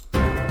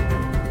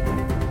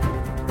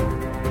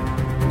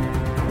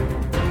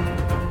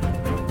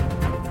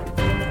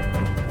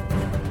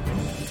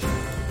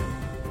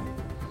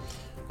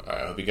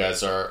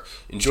guys are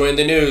enjoying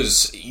the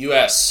news.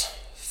 U.S.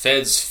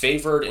 Fed's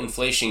favored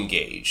inflation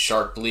gauge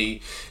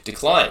sharply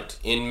declined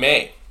in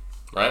May,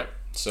 right?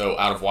 So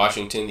out of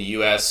Washington, the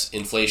U.S.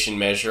 inflation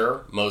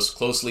measure, most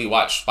closely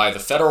watched by the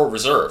Federal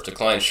Reserve,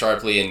 declined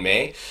sharply in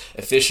May.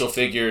 Official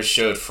figures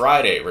showed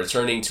Friday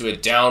returning to a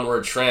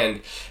downward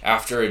trend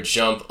after a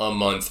jump a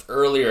month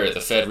earlier. The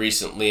Fed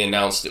recently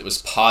announced it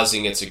was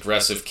pausing its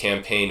aggressive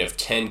campaign of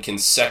 10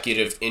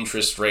 consecutive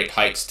interest rate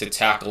hikes to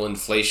tackle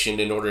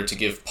inflation in order to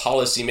give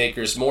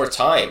policymakers more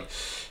time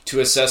to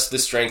assess the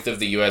strength of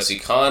the U.S.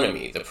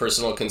 economy. The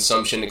personal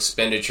consumption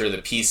expenditure, the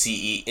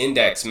PCE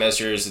index,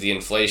 measures the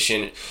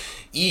inflation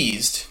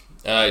eased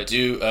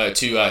due to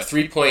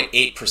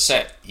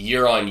 3.8%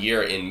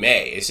 year-on-year in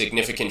May, a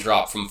significant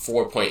drop from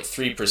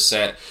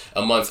 4.3%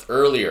 a month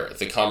earlier,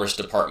 the Commerce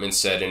Department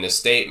said in a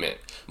statement.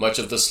 Much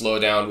of the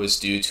slowdown was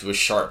due to a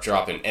sharp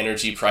drop in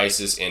energy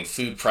prices and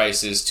food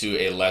prices to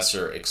a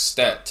lesser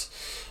extent.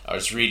 I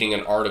was reading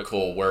an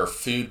article where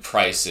food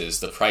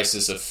prices, the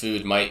prices of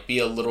food, might be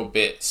a little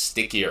bit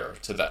stickier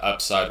to the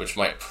upside, which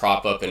might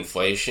prop up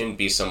inflation,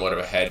 be somewhat of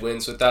a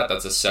headwinds with that.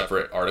 That's a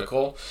separate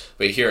article.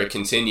 But here it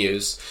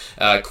continues.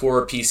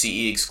 Core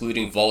PCE,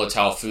 excluding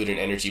volatile food and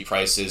energy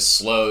prices,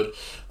 slowed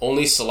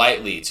only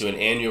slightly to an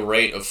annual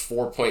rate of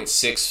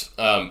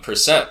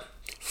 4.6%.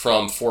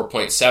 From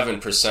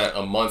 4.7%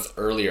 a month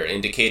earlier,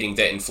 indicating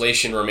that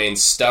inflation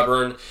remains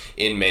stubborn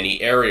in many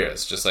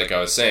areas. Just like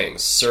I was saying,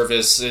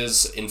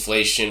 services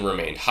inflation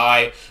remained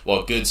high,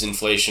 while goods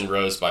inflation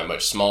rose by a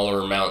much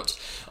smaller amount.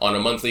 On a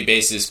monthly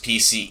basis,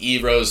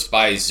 PCE rose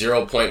by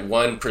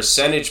 0.1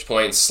 percentage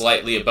points,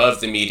 slightly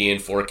above the median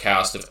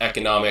forecast of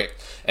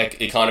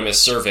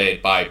economists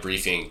surveyed by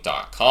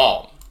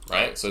Briefing.com.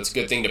 Right? So it's a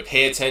good thing to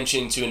pay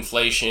attention to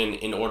inflation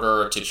in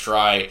order to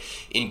try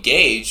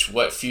engage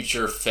what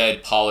future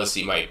Fed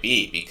policy might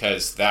be,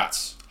 because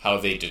that's how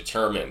they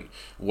determine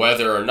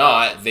whether or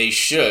not they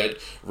should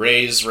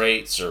raise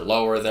rates or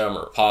lower them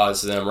or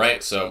pause them,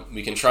 right? So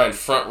we can try and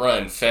front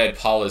run Fed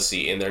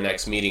policy in their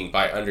next meeting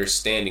by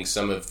understanding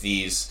some of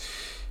these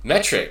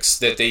metrics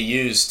that they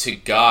use to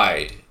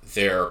guide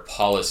their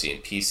policy,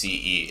 and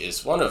PCE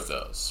is one of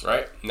those,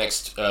 right?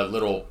 Next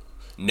little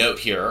note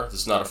here, this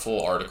is not a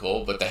full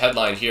article, but the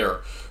headline here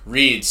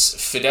reads,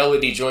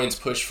 Fidelity joins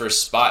push for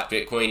spot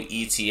Bitcoin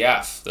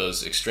ETF,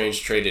 those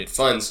exchange-traded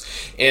funds,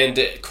 and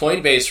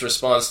Coinbase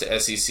responds to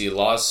SEC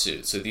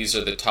lawsuit. So these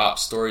are the top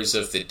stories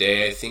of the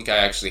day. I think I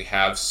actually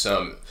have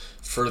some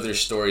further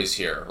stories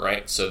here,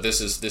 right? So this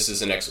is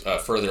a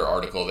further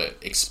article that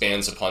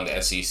expands upon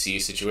the SEC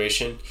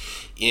situation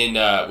in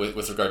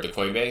with regard to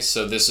Coinbase.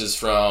 So this is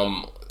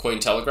from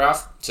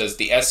Cointelegraph. It says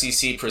the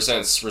SEC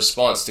presents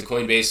response to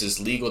Coinbase's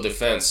legal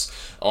defense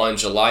on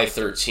July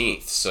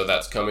 13th. So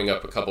that's coming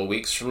up a couple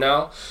weeks from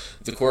now.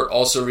 The court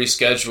also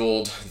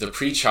rescheduled the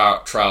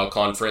pre-trial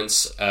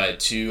conference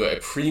to a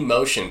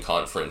pre-motion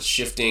conference,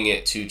 shifting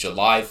it to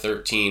July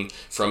 13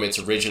 from its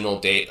original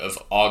date of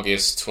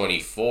August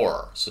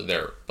 24. So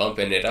they're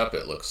bumping it up,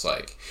 it looks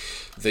like.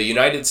 The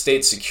United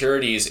States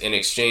Securities and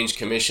Exchange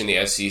Commission,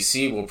 the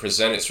SEC, will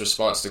present its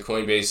response to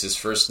Coinbase's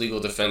first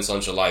legal defense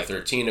on July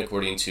 13,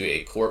 according to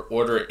a court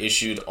order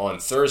issued on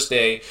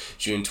Thursday,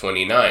 June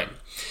 29.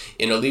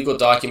 In a legal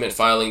document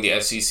filing, the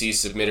SEC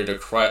submitted a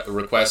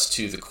request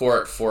to the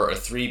court for a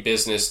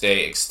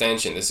 3-business-day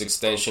extension. This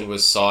extension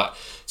was sought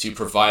to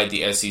provide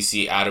the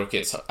SEC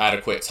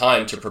adequate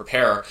time to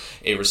prepare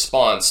a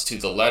response to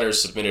the letter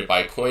submitted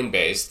by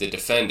Coinbase, the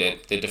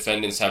defendant. The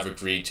defendants have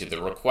agreed to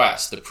the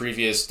request. The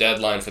previous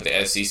deadline for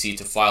the SEC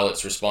to file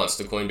its response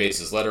to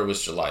Coinbase's letter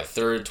was July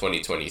 3rd,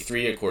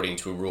 2023, according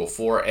to Rule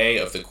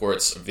 4A of the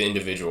Courts of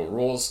Individual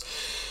Rules.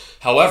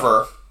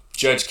 However,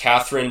 Judge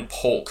Catherine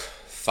Polk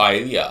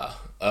Failla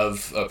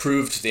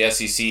approved the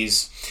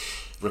SEC's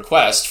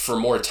request for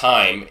more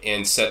time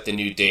and set the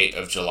new date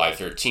of July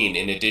 13.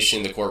 In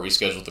addition, the court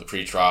rescheduled the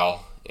pretrial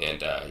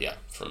and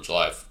from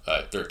July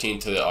 13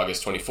 to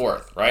August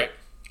 24th, right?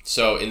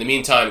 So in the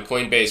meantime,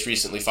 Coinbase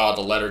recently filed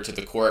a letter to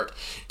the court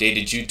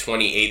dated June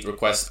 28th,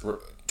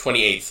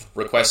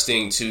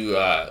 requesting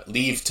to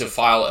leave to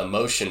file a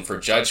motion for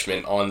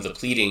judgment on the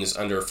pleadings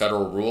under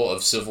Federal Rule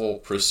of Civil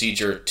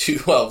Procedure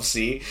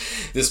 212C.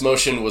 This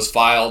motion was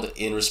filed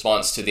in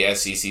response to the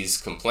SEC's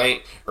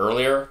complaint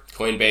earlier.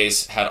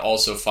 Coinbase had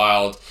also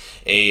filed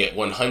a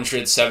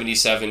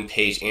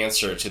 177-page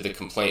answer to the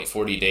complaint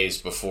 40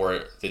 days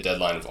before the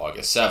deadline of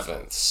August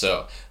 7th.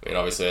 So, I mean,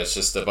 obviously that's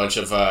just a bunch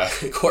of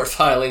court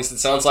filings. It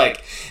sounds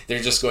like they're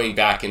just going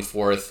back and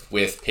forth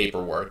with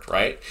paperwork,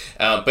 right?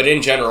 But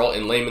in general,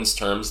 in layman's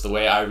terms, the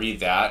way I read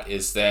that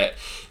is that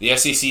the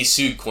SEC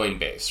sued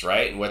Coinbase,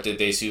 right? And what did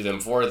they sue them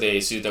for? They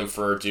sued them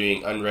for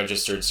doing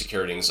unregistered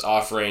securities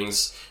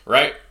offerings,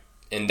 right?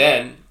 And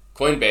then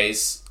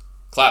Coinbase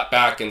clapped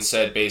back and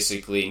said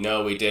basically,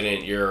 no, we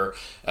didn't. Your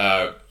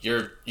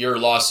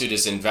lawsuit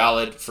is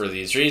invalid for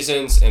these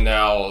reasons, and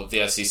now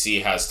the SEC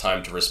has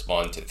time to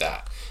respond to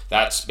that.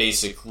 That's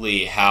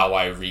basically how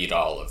I read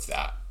all of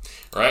that,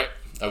 right?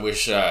 I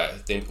wish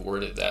they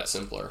worded that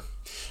simpler.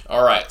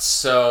 All right,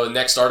 so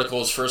next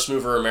article is First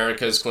Mover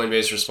America's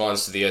Coinbase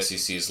responds to the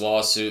SEC's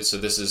lawsuit. So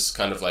this is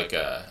kind of like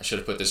I should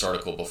have put this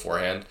article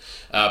beforehand,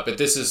 but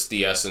this is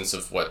the essence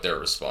of what they're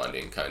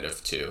responding kind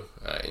of to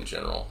in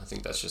general. I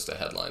think that's just a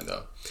headline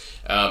though.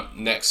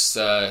 Next,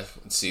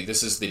 let's see,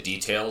 this is the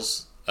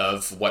details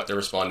of what they're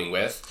responding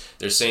with.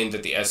 They're saying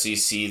that the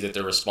SEC, that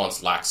their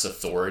response lacks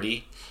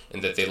authority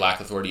and that they lack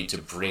authority to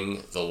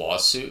bring the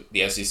lawsuit.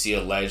 The SEC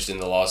alleged in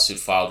the lawsuit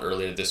filed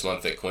earlier this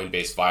month that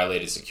Coinbase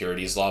violated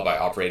securities law by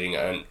operating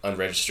an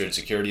unregistered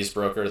securities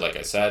broker, like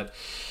I said,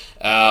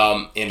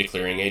 and a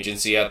clearing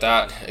agency at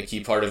that. A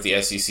key part of the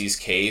SEC's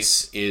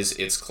case is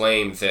its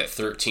claim that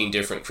 13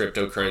 different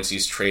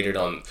cryptocurrencies traded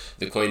on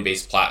the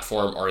Coinbase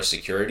platform are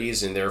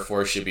securities and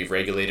therefore should be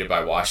regulated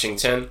by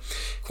Washington.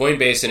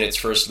 Coinbase, in its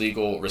first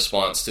legal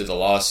response to the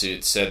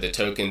lawsuit, said the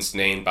tokens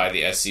named by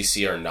the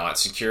SEC are not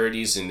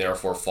securities and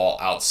therefore fall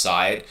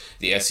outside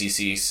the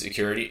SEC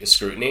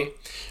scrutiny,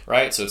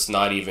 right? So it's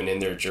not even in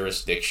their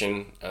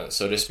jurisdiction,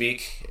 so to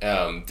speak.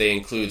 They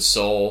include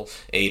Sol,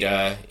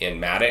 ADA, and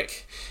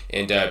Matic.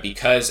 And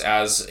because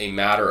as a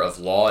matter of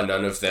law,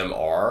 none of them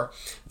are,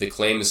 the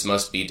claims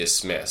must be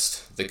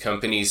dismissed, the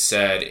company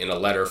said in a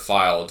letter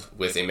filed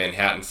with a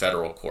Manhattan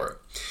federal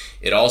court.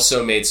 It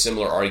also made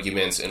similar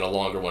arguments in a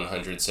longer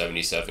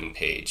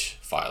 177-page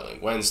filing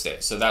Wednesday.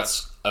 So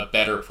that's a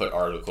better put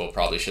article.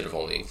 Probably should have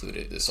only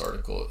included this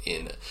article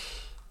in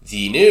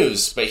the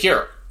news. But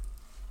here,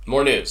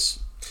 more news.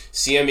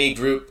 CME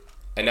Group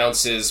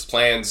announces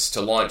plans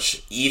to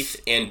launch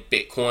ETH and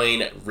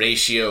Bitcoin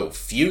ratio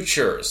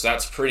futures.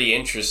 That's pretty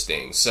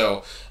interesting.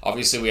 So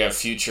obviously we have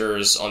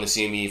futures on the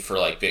CME for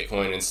like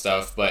Bitcoin and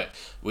stuff, but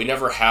we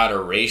never had a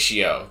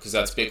ratio because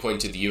that's Bitcoin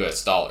to the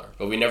US dollar,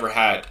 but we never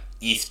had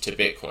ETH to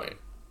Bitcoin.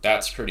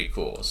 That's pretty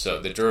cool. So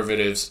the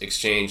derivatives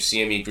exchange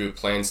CME Group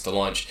plans to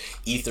launch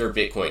Ether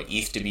Bitcoin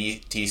ETH to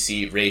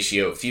BTC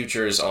ratio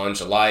futures on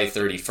July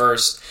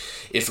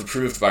 31st. If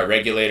approved by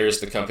regulators,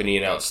 the company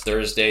announced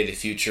Thursday, the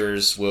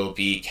futures will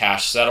be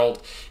cash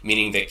settled,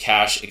 meaning that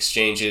cash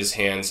exchanges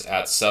hands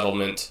at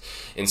settlement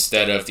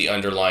instead of the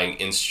underlying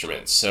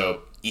instrument.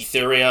 So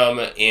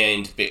Ethereum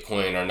and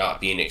Bitcoin are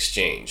not being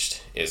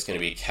exchanged. It's going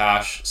to be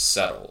cash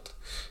settled.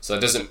 So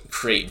that doesn't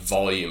create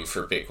volume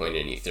for Bitcoin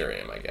and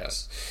Ethereum, I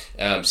guess.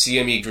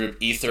 CME Group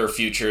Ether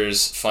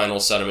futures final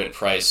settlement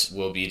price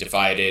will be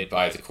divided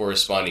by the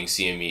corresponding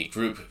CME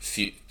Group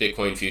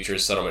Bitcoin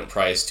futures settlement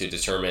price to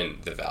determine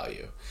the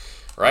value.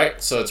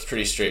 Right? So it's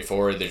pretty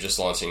straightforward. They're just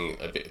launching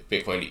a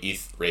Bitcoin to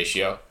ETH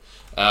ratio.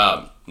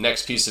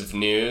 Next piece of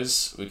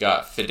news, we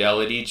got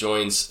Fidelity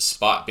joins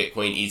spot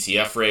Bitcoin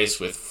ETF race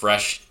with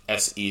fresh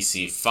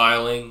SEC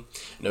filing.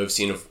 I know we've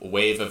seen a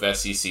wave of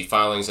SEC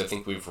filings. I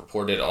think we've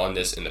reported on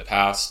this in the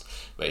past,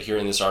 but here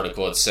in this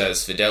article it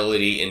says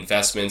Fidelity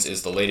Investments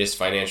is the latest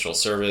financial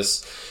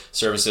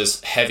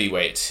services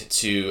heavyweight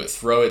to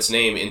throw its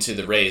name into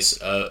the race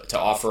to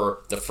offer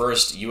the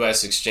first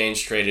U.S.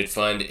 exchange-traded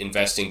fund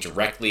investing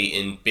directly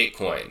in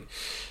Bitcoin.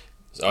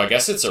 So I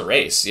guess it's a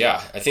race,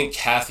 yeah. I think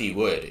Cathie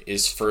Wood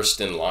is first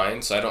in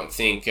line, so I don't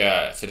think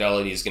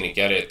Fidelity is going to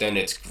get it. Then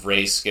it's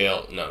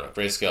Grayscale.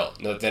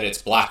 No, then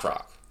it's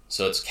BlackRock.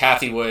 So it's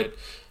Cathie Wood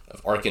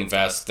of ARK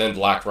Invest, then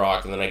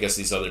BlackRock, and then I guess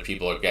these other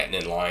people are getting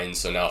in line,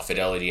 so now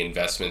Fidelity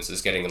Investments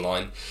is getting in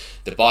line.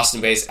 The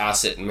Boston-based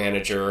asset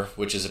manager,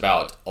 which is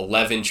about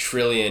 $11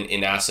 trillion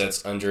in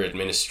assets under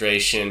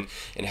administration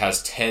and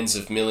has tens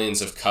of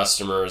millions of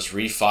customers,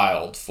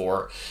 refiled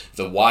for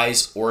the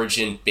Wise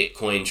Origin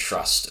Bitcoin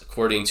Trust,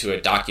 according to a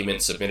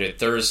document submitted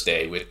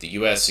Thursday with the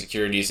U.S.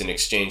 Securities and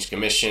Exchange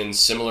Commission.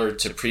 Similar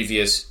to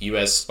previous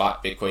U.S.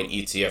 spot Bitcoin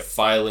ETF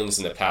filings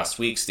in the past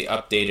weeks, the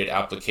updated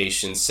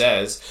application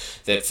says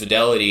that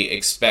Fidelity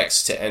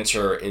expects to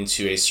enter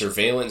into a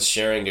surveillance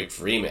sharing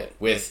agreement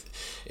with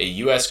a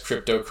U.S.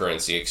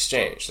 cryptocurrency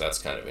exchange. That's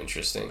kind of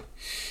interesting.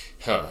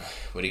 What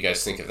do you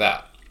guys think of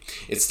that?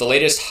 It's the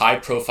latest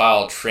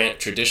high-profile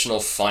traditional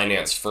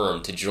finance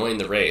firm to join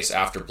the race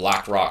after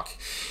BlackRock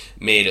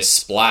made a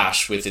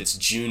splash with its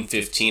June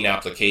 15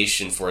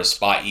 application for a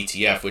spot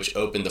ETF, which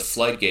opened the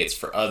floodgates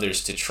for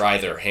others to try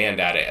their hand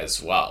at it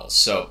as well.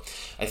 So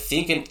I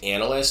think an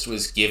analyst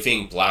was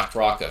giving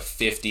BlackRock a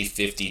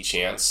 50-50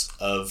 chance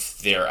of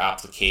their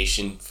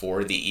application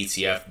for the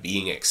ETF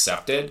being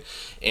accepted.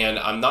 And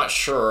I'm not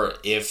sure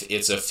if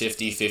it's a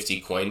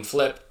 50-50 coin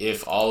flip,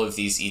 if all of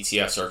these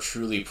ETFs are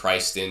truly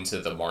priced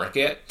into the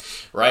market,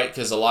 right?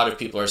 Because a lot of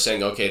people are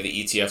saying, okay,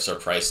 the ETFs are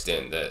priced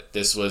in, that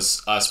this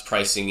was us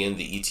pricing in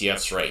the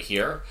ETFs right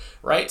here,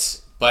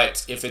 right?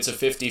 But if it's a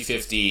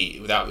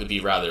 50-50, that would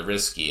be rather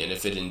risky. And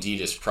if it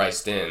indeed is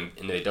priced in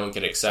and they don't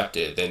get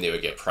accepted, then they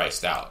would get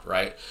priced out,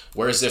 right?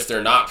 Whereas if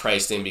they're not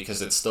priced in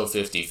because it's still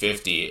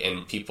 50-50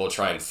 and people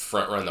try and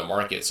front run the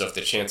market, so if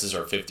the chances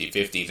are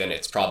 50-50, then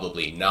it's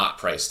probably not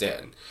priced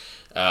in.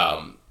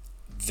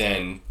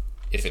 Then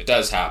if it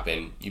does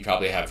happen, you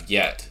probably have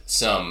yet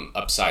some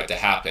upside to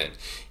happen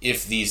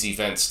if these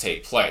events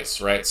take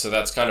place, right? So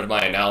that's kind of my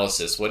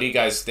analysis. What do you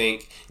guys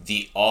think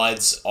the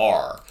odds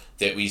are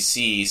that we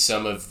see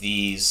some of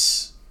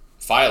these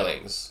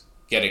filings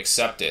get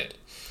accepted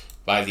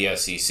by the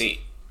SEC.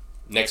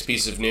 Next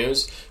piece of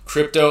news,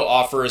 crypto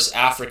offers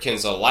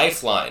Africans a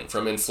lifeline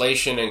from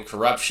inflation and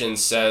corruption,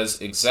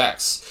 says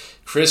execs.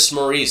 Chris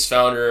Maurice,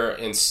 founder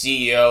and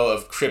CEO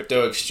of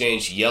crypto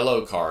exchange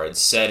Yellow Card,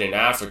 said in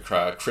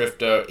Africa,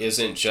 crypto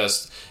isn't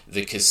just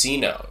the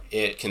casino.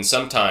 It can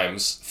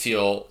sometimes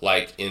feel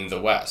like in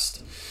the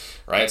West.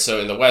 Right? So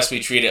in the West, we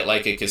treat it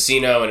like a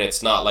casino, and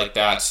it's not like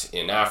that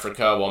in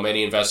Africa. While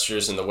many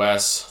investors in the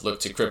West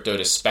look to crypto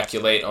to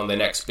speculate on the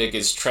next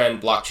biggest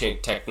trend,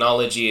 blockchain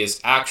technology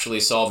is actually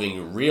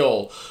solving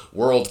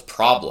real-world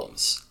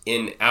problems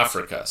in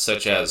Africa,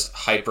 such as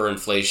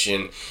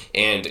hyperinflation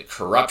and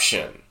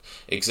corruption,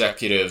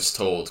 executives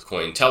told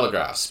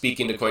Cointelegraph.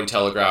 Speaking to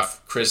Cointelegraph,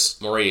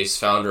 Chris Maurice,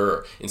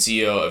 founder and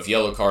CEO of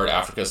Yellow Card,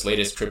 Africa's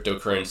latest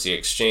cryptocurrency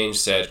exchange,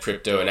 said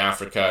crypto in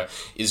Africa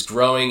is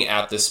growing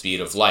at the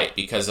speed of light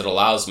because it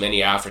allows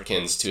many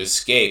Africans to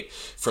escape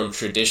from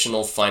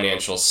traditional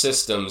financial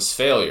systems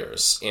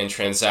failures and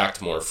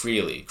transact more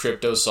freely.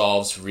 Crypto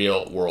solves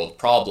real-world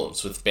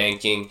problems with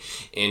banking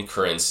and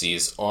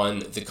currencies on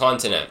the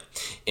continent.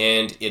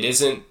 And it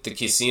isn't the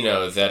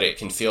casino that it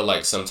can feel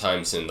like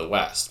sometimes in the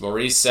West.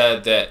 Maurice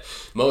said that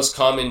most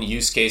common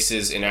use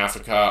cases in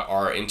Africa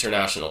are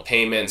international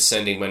payments,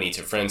 sending money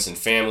to friends and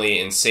family,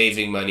 and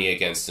saving money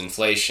against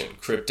inflation.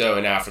 Crypto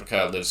in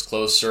Africa lives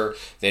closer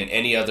than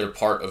any other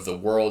part of the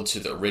world to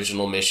the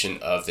original mission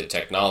of the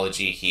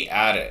technology, he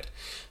added.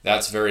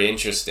 That's very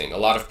interesting. A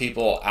lot of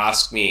people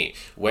ask me,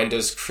 when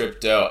does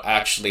crypto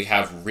actually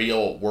have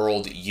real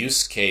world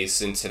use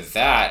case? And to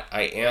that,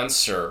 I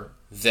answer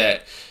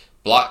that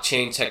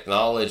blockchain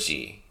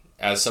technology,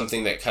 as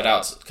something that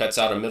cuts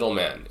out a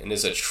middleman and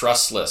is a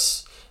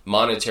trustless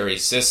monetary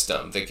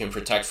system that can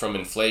protect from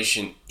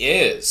inflation,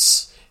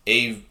 is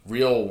a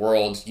real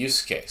world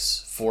use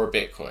case for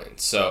Bitcoin.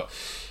 So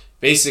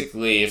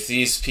basically, if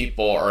these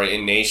people are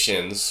in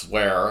nations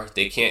where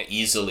they can't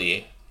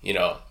easily,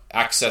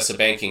 access a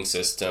banking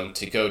system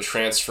to go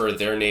transfer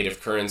their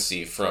native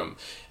currency from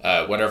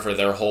whatever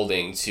they're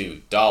holding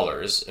to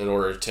dollars in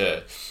order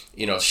to,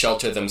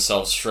 shelter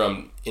themselves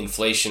from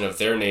inflation of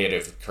their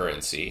native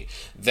currency,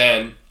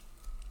 then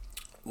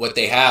what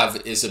they have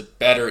is a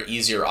better,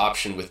 easier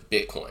option with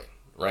Bitcoin,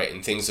 right?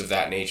 And things of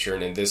that nature.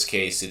 And in this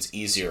case, it's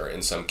easier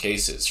in some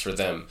cases for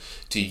them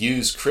to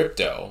use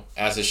crypto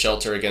as a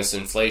shelter against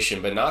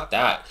inflation, but not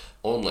that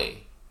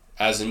only,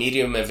 as a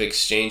medium of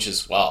exchange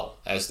as well,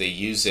 as they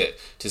use it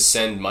to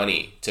send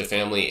money to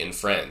family and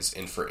friends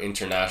and for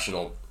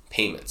international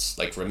payments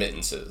like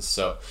remittances.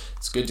 So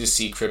it's good to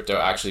see crypto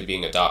actually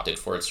being adopted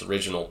for its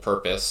original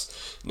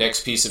purpose.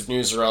 Next piece of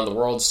news around the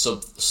world,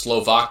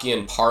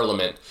 Slovakian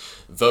parliament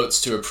votes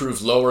to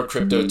approve lower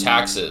crypto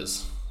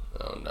taxes.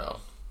 Oh no,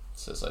 it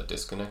says I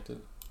disconnected.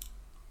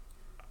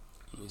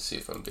 Let me see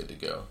if I'm good to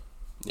go.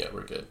 Yeah,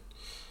 we're good.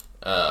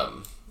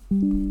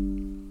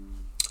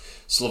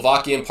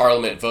 Slovakian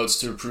parliament votes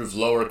to approve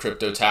lower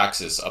crypto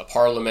taxes. A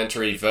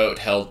parliamentary vote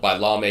held by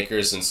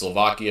lawmakers in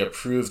Slovakia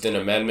approved an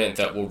amendment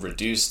that will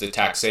reduce the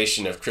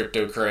taxation of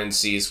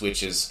cryptocurrencies,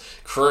 which is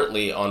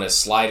currently on a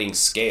sliding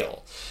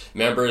scale.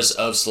 Members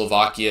of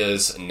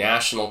Slovakia's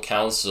National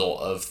Council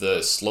of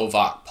the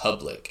Slovak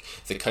Public,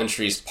 the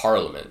country's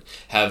parliament,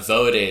 have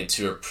voted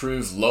to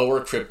approve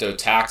lower crypto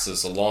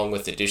taxes along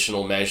with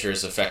additional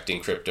measures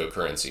affecting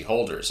cryptocurrency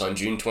holders. On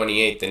June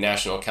 28th, the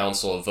National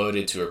Council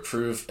voted to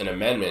approve an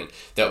amendment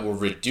that will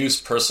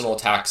reduce personal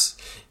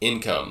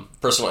income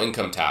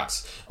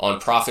tax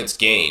on profits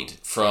gained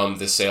from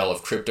the sale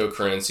of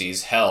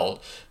cryptocurrencies held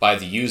by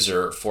the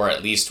user for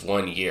at least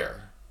 1 year.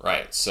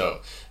 Right,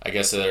 so I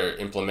guess they're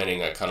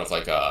implementing a kind of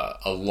like a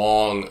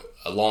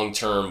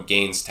long-term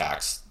gains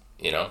tax.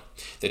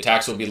 The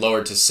tax will be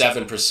lowered to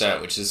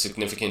 7%, which is a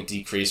significant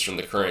decrease from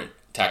the current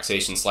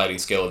taxation sliding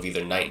scale of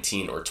either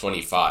 19 or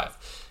 25.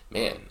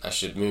 Man, I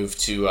should move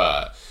to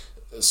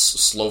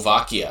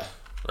Slovakia,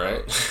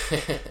 right?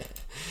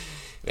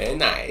 Very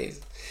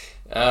nice.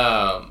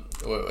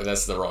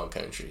 That's the wrong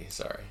country.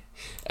 Sorry.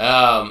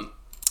 All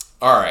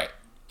right,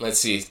 let's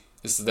see.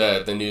 This is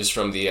the news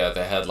from the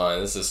headline.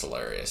 This is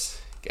hilarious,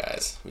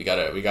 guys. We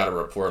gotta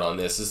report on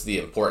this. This is the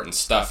important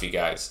stuff, you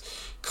guys.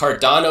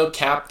 Cardano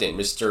captain,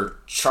 Mr.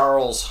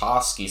 Charles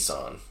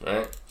Hoskinson,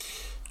 right?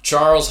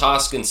 Charles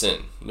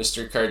Hoskinson,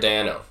 Mr.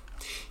 Cardano.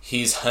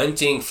 He's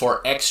hunting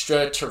for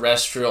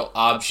extraterrestrial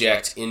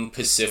object in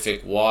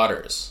Pacific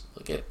waters.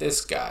 Look at this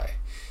guy.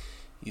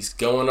 He's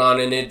going on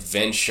an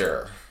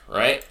adventure,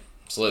 right?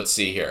 So let's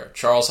see here.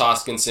 Charles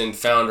Hoskinson,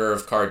 founder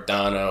of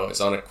Cardano, is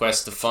on a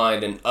quest to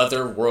find an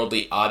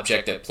otherworldly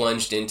object that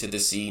plunged into the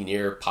sea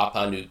near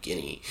Papua New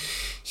Guinea.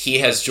 He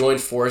has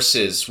joined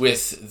forces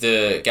with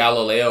the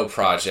Galileo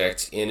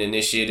Project, an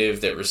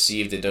initiative that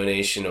received a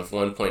donation of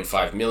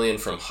 $1.5 million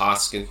from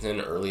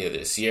Hoskinson earlier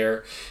this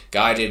year,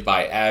 guided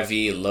by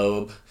Avi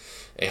Loeb,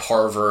 a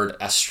Harvard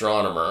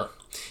astronomer,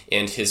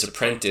 and his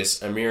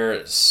apprentice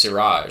Amir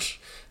Siraj.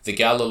 the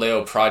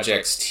Galileo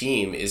Project's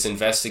team is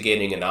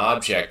investigating an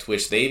object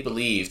which they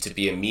believe to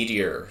be a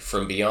meteor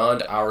from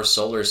beyond our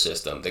solar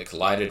system that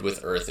collided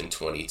with Earth in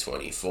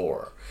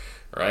 2024.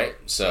 Right?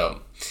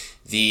 So,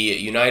 the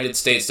United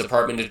States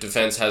Department of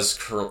Defense has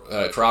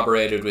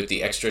corroborated with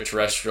the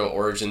extraterrestrial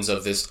origins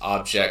of this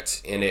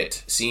object, and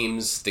it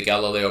seems the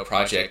Galileo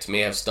Project may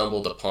have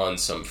stumbled upon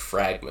some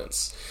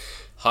fragments.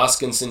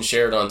 Hoskinson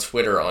shared on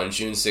Twitter on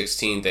June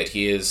 16 that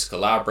he is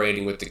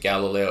collaborating with the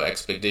Galileo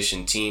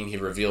expedition team. He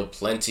revealed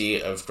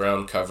plenty of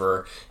ground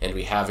cover, and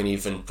we haven't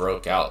even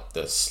broke out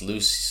the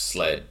sluice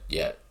sled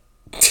yet.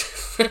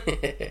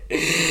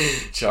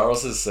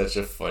 Charles is such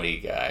a funny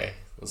guy.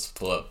 Let's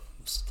pull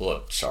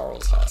up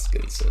Charles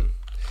Hoskinson.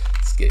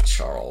 Let's get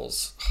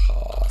Charles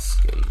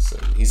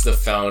Hoskinson. He's the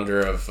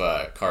founder of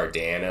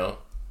Cardano.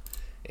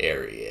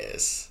 There he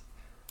is.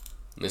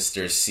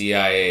 Mr.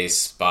 CIA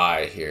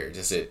spy here.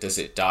 Does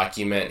it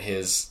document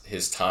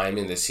his time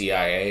in the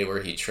CIA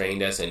where he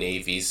trained as a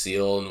Navy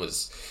SEAL and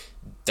was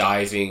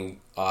diving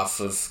off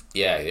of...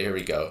 Yeah, here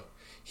we go.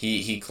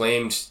 He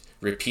claimed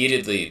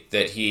repeatedly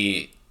that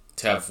he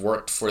to have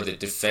worked for the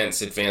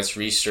Defense Advanced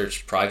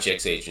Research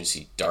Projects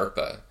Agency,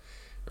 DARPA,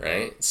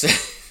 right? So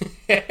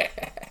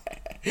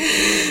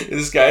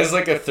this guy's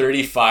like a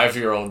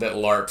 35-year-old that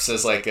LARPs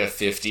as like a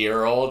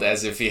 50-year-old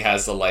as if he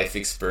has the life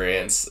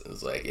experience.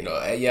 It's like,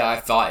 yeah, I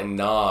fought in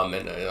Nam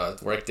and I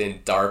worked in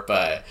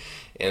DARPA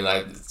and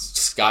I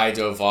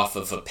skydove off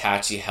of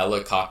Apache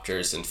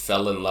helicopters and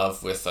fell in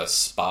love with a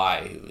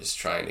spy who was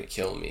trying to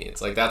kill me.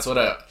 It's like that's what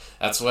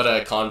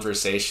a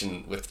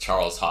conversation with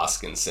Charles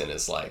Hoskinson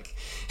is like.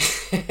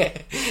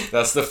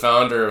 That's the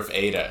founder of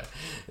ADA,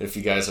 if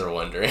you guys are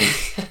wondering.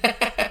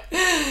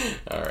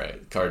 All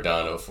right,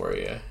 Cardano for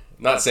you.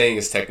 Not saying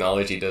his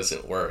technology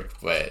doesn't work,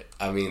 but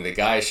I mean the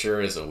guy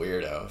sure is a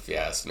weirdo, if you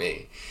ask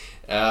me.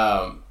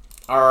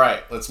 All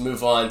right, let's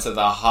move on to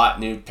the hot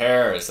new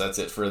pairs. That's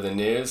it for the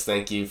news.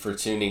 Thank you for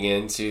tuning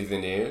in to the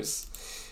news.